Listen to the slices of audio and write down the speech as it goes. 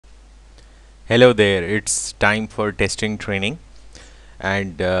Hello there, it's time for testing training,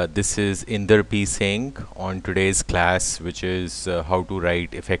 and this is Inder P. Singh on today's class, which is how to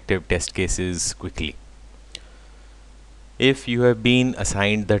write effective test cases quickly. If you have been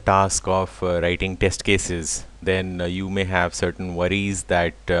assigned the task of writing test cases, then you may have certain worries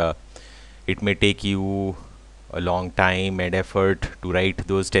that it may take you a long time and effort to write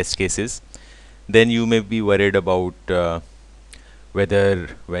those test cases. Then you may be worried about whether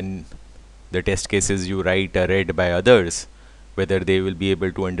when the test cases you write are read by others, whether they will be able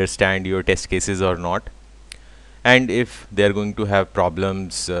to understand your test cases or not, and if they are going to have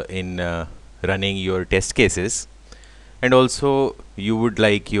problems in running your test cases. And also, you would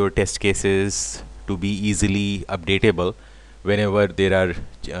like your test cases to be easily updatable whenever there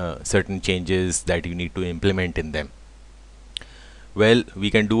are certain changes that you need to implement in them. Well, we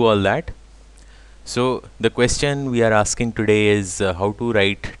can do all that. So the question we are asking today is how to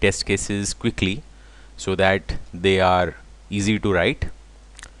write test cases quickly so that they are easy to write,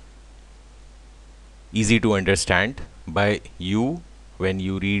 easy to understand by you when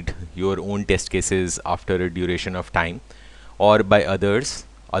you read your own test cases after a duration of time, or by others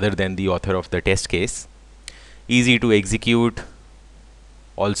other than the author of the test case, easy to execute,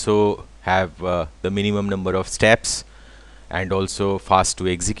 also have the minimum number of steps, and also fast to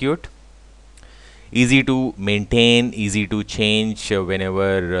execute, easy to maintain, easy to change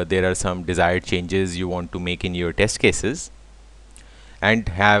whenever there are some desired changes you want to make in your test cases, and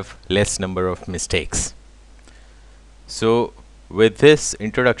have less number of mistakes. So with this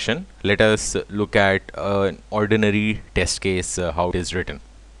introduction, let us look at an ordinary test case, how it is written.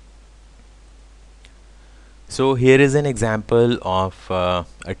 So here is an example of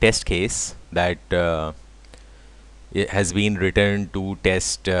a test case that it has been written to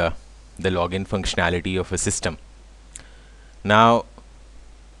test the login functionality of a system. Now,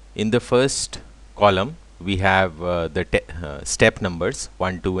 in the first column, we have the step numbers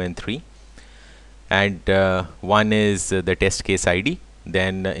 1, 2, and 3, and 1 is the test case ID.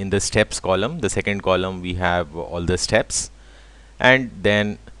 Then in the steps column, the second column, we have all the steps, and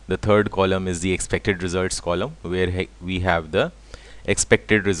then the third column is the expected results column, where we have the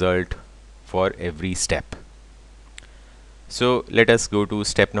expected result for every step. So let us go to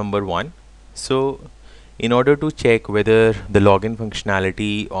step number 1. So in order to check whether the login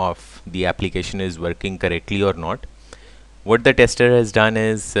functionality of the application is working correctly or not, what the tester has done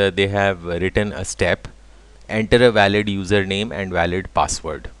is they have written a step: enter a valid username and valid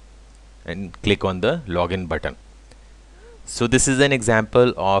password, and click on the login button. So this is an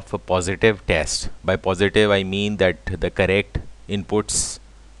example of a positive test. By positive, I mean that the correct inputs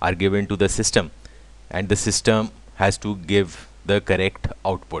are given to the system, and the system has to give the correct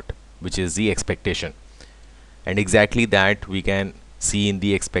output, which is the expectation. And exactly that we can see in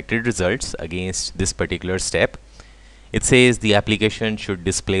the expected results against this particular step. It says the application should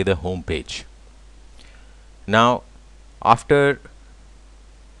display the home page. Now, after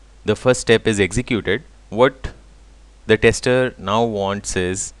the first step is executed, what the tester now wants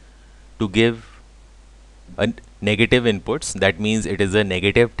is to give a negative inputs. That means it is a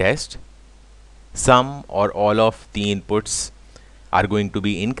negative test. Some or all of the inputs are going to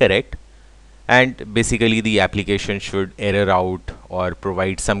be incorrect, and basically the application should error out or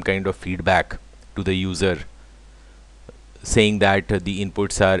provide some kind of feedback to the user saying that the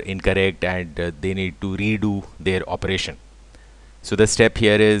inputs are incorrect and they need to redo their operation. So the step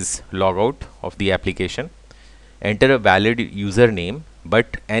here is log out of the application, enter a valid username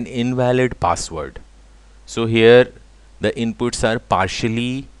but an invalid password. So here the inputs are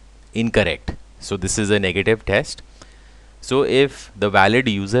partially incorrect. So this is a negative test. So if the valid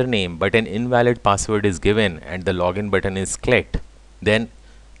username but an invalid password is given and the login button is clicked, then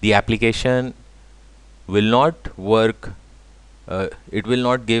the application will not work. It will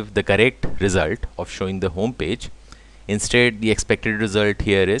not give the correct result of showing the home page. Instead, the expected result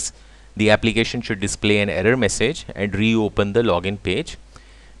here is the application should display an error message and reopen the login page.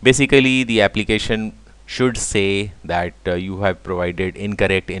 Basically, the application should say that you have provided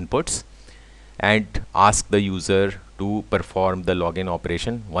incorrect inputs and ask the user to perform the login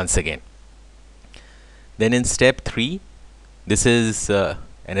operation once again. Then in step 3, this is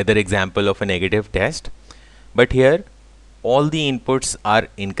another example of a negative test, but here all the inputs are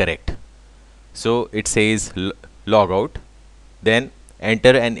incorrect. So it says log out, then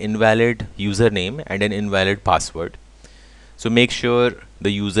enter an invalid username and an invalid password. So make sure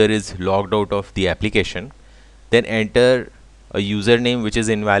the user is logged out of the application, then enter a username which is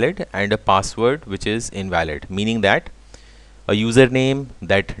invalid and a password which is invalid, meaning that a username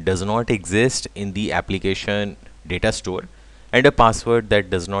that does not exist in the application data store and a password that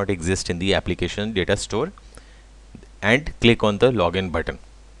does not exist in the application data store, and click on the login button.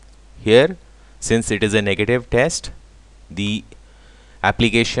 Here, since it is a negative test, the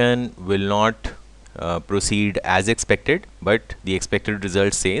application will not proceed as expected, but the expected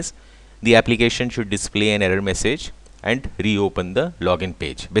result says the application should display an error message and reopen the login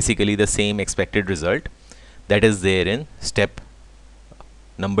page. Basically the same expected result that is there in step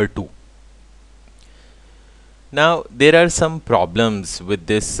number 2. Now there are some problems with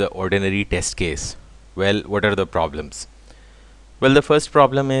this ordinary test case. Well, what are the problems? Well, the first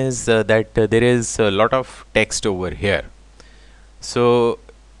problem is that there is a lot of text over here. So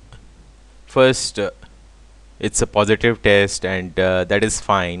first, it's a positive test, and that is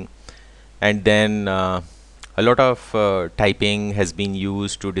fine. And then a lot of typing has been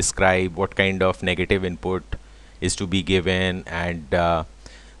used to describe what kind of negative input is to be given, and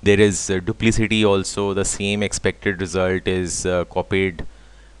there is duplicity also. The same expected result is copied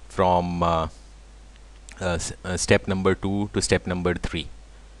from step number 2 to step number 3.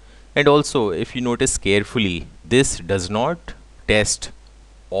 And also, if you notice carefully, this does not test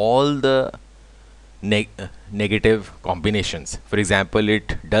all the negative combinations. For example,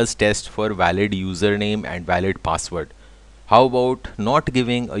 it does test for valid username and valid password. How about not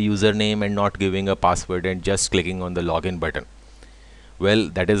giving a username and not giving a password and just clicking on the login button? Well,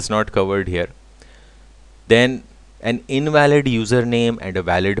 that is not covered here. Then an invalid username and a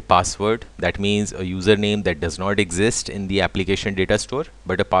valid password, that means a username that does not exist in the application data store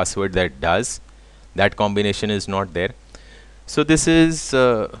but a password that does, that combination is not there. So this is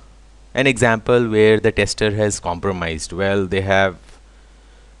an example where the tester has compromised. Well, they have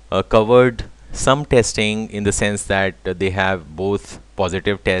covered some testing in the sense that they have both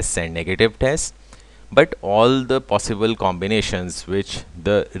positive tests and negative tests, but all the possible combinations which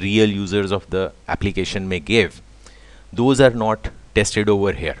the real users of the application may give, those are not tested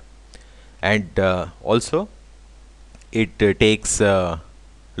over here. And also it takes a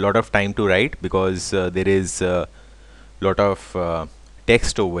lot of time to write because there is a lot of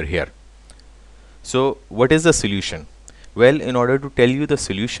text over here. So what is the solution? Well, in order to tell you the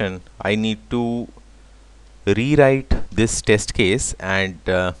solution, I need to rewrite this test case, and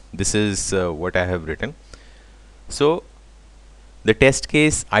this is what I have written. So the test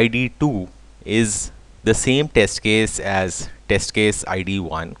case ID2 is the same test case as test case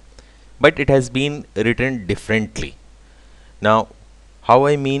ID1, but it has been written differently. Now, how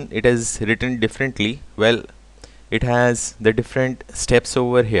I mean it is written differently? Well, it has the different steps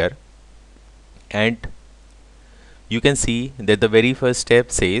over here, and you can see that the very first step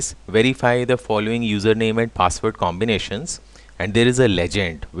says verify the following username and password combinations, and there is a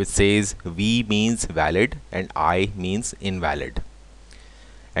legend which says V means valid and I means invalid.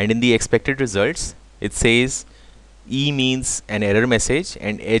 And in the expected results, it says E means an error message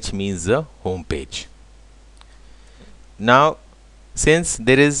and H means the home page. Now, since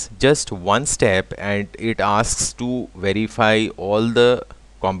there is just one step and it asks to verify all the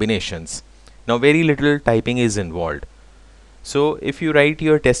combinations, now very little typing is involved. So if you write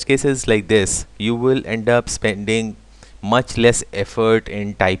your test cases like this, you will end up spending much less effort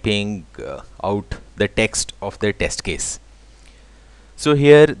in typing out the text of the test case. So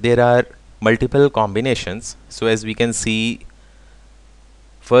here there are multiple combinations. So as we can see,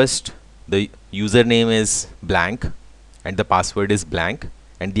 first the username is blank and the password is blank,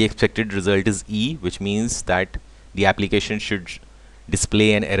 and the expected result is E, which means that the application should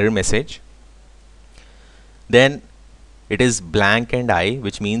display an error message. Then it is blank and I,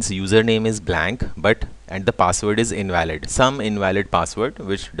 which means username is blank and the password is invalid, some invalid password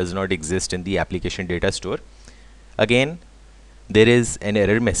which does not exist in the application data store. Again, there is an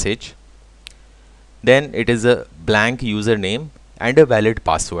error message. Then it is a blank username and a valid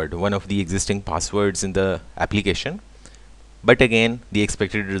password, one of the existing passwords in the application, but again the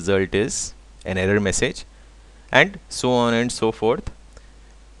expected result is an error message, and so on and so forth.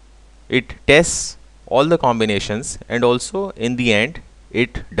 It tests all the combinations, and also in the end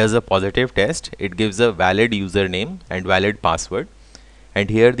it does a positive test. It gives a valid username and valid password, and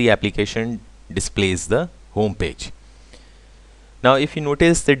here the application displays the home page. Now if you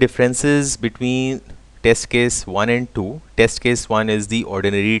notice the differences between test case 1 and 2, test case 1 is the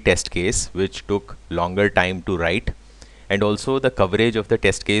ordinary test case which took longer time to write, and also the coverage of the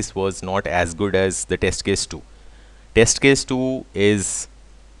test case was not as good as the test case 2. Test case 2 is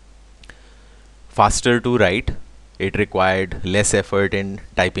faster to write. It required less effort in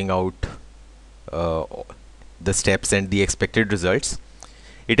typing out the steps and the expected results.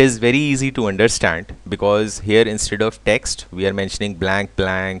 It is very easy to understand because here instead of text we are mentioning blank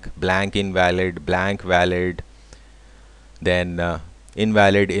blank, blank invalid, blank valid, then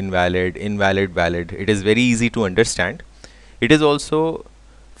invalid, invalid, invalid, valid. It is very easy to understand. It is also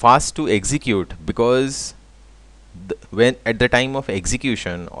fast to execute, because when at the time of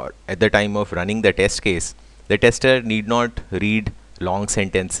execution or at the time of running the test case, the tester need not read long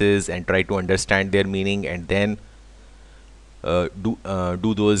sentences and try to understand their meaning and then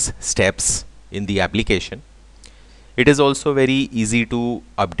do those steps in the application. It is also very easy to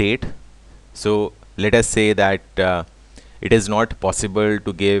update. So let us say that it is not possible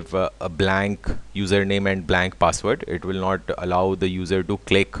to give a blank username and blank password. It will not allow the user to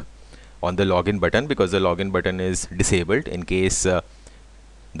click on the login button, because the login button is disabled. In case the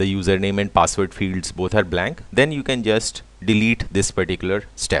username and password fields both are blank, then you can just delete this particular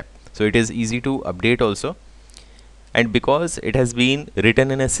step. So it is easy to update also, and because it has been written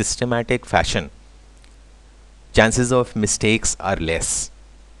in a systematic fashion, chances of mistakes are less.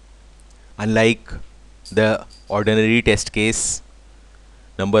 Unlike the ordinary test case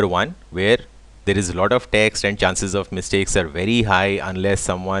number 1, where there is a lot of text and chances of mistakes are very high unless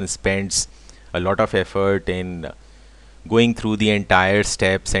someone spends a lot of effort in going through the entire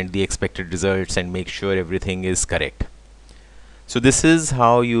steps and the expected results and make sure everything is correct. So this is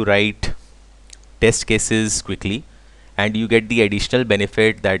how you write test cases quickly, and you get the additional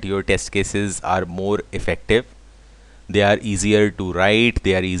benefit that your test cases are more effective. They are easier to write,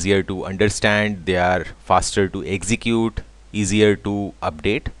 they are easier to understand, they are faster to execute, easier to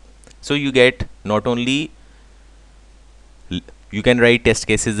update. So you get not only you can write test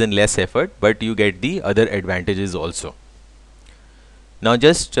cases in less effort, but you get the other advantages also. Now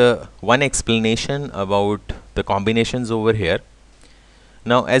just one explanation about the combinations over here.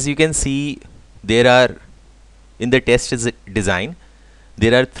 Now as you can see, there are in the test design,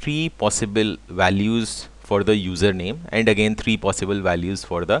 there are 3 possible values for the username and again 3 possible values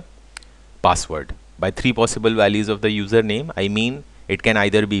for the password. By 3 possible values of the username, I mean it can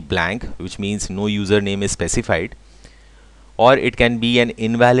either be blank, which means no username is specified, or it can be an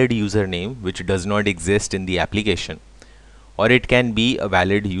invalid username which does not exist in the application, or it can be a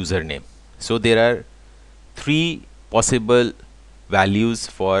valid username. So there are 3 possible values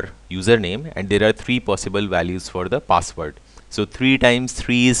for username and there are 3 possible values for the password. So 3 times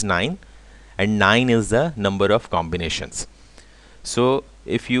 3 is 9, and 9 is the number of combinations. So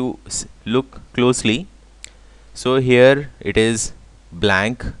if you look closely, so here it is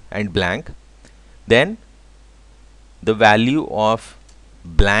blank and blank, then the value of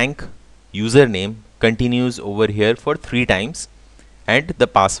blank username continues over here for 3 times, and the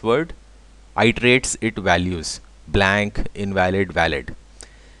password iterates its values blank, invalid, valid.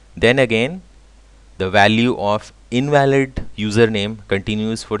 Then again the value of invalid username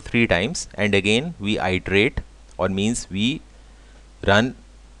continues for 3 times, and again we iterate, or means we run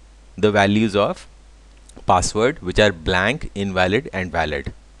the values of password which are blank, invalid and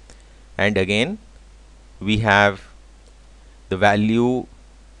valid. And again we have the value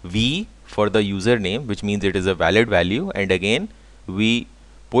v for the username, which means it is a valid value, and again we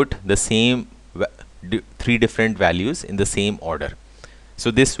put the same 3 different values in the same order.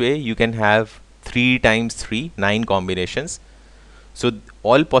 So this way you can have 3 times 3, 9 combinations. So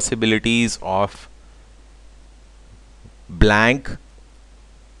all possibilities of blank,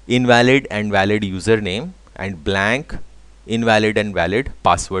 invalid and valid username and blank, invalid and valid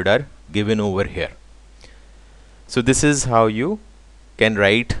password are given over here. So this is how you can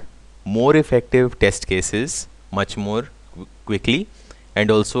write more effective test cases much more quickly, and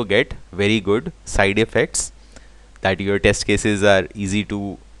also get very good side effects, that your test cases are easy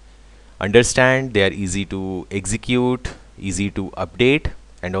to understand, they are easy to execute, easy to update,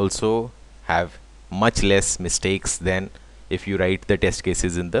 and also have much less mistakes than if you write the test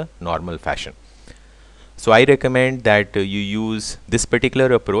cases in the normal fashion. So I recommend that you use this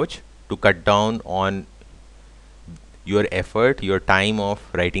particular approach to cut down on your effort, your time of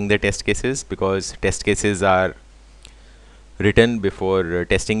writing the test cases, because test cases are written before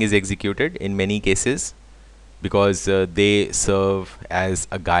testing is executed in many cases, because they serve as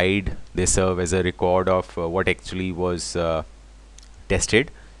a guide, they serve as a record of what actually was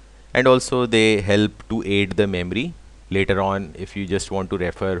tested, and also they help to aid the memory. Later on, if you just want to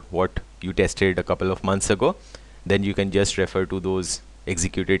refer what you tested a couple of months ago, then you can just refer to those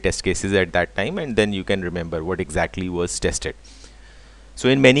executed test cases at that time, and then you can remember what exactly was tested. So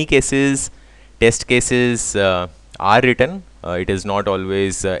in many cases, test cases are written. It is not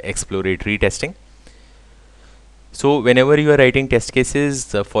always exploratory testing. So whenever you are writing test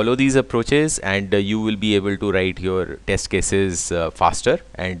cases, follow these approaches, and you will be able to write your test cases faster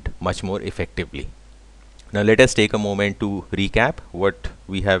and much more effectively. Now let us take a moment to recap what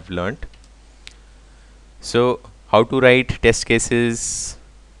we have learnt. So how to write test cases,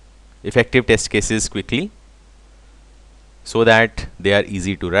 effective test cases quickly, so that they are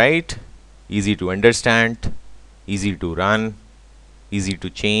easy to write, easy to understand, easy to run, easy to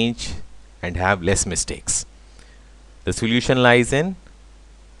change, and have less mistakes. The solution lies in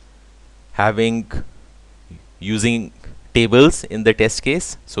having using tables in the test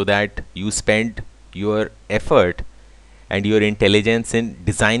case, so that you spend your effort and your intelligence in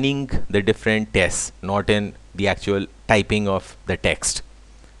designing the different tests, not in the actual typing of the text.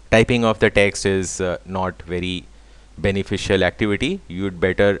 Typing of the text is not very beneficial activity. You'd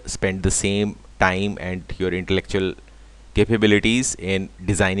better spend the same time and your intellectual capabilities in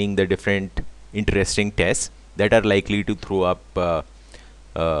designing the different interesting tests that are likely to throw up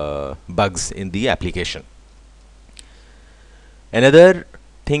bugs in the application. Another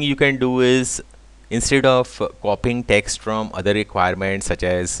thing you can do is, instead of copying text from other requirements such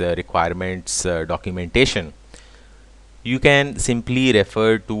as requirements documentation, you can simply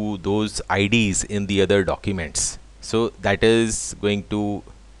refer to those IDs in the other documents. So that is going to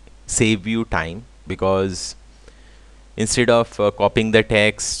save you time, because instead of copying the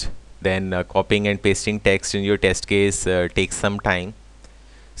text, then copying and pasting text in your test case takes some time.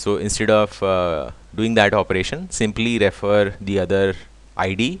 So instead of doing that operation, simply refer the other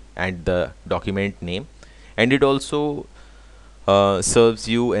ID and the document name, and it also serves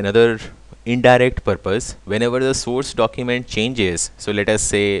you another indirect purpose. Whenever the source document changes, so let us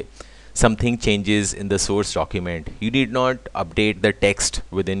say something changes in the source document, you need not update the text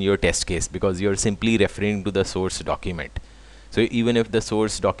within your test case, because you are simply referring to the source document. So even if the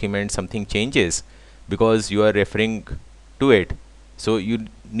source document something changes, because you are referring to it, so you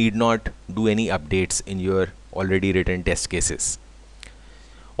need not do any updates in your already written test cases.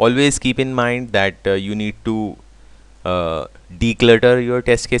 Always keep in mind that you need to declutter your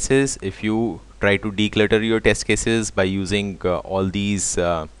test cases. If you try to declutter your test cases by using all these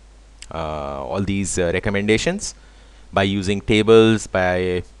recommendations, by using tables,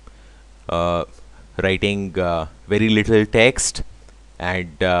 by uh, writing very little text, and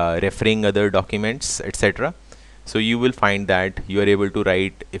referring other documents, etc., so you will find that you are able to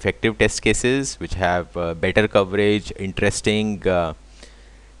write effective test cases which have better coverage, interesting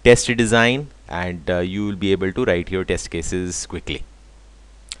test design, and you will be able to write your test cases quickly.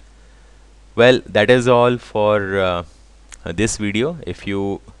 Well, that is all for this video. If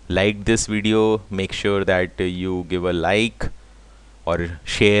you liked this video, make sure that you give a like or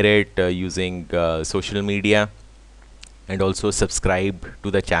share it using social media, and also subscribe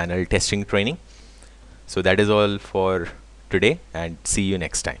to the channel Testing Training. So that is all for today, and see you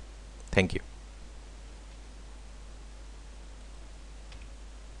next time. Thank you.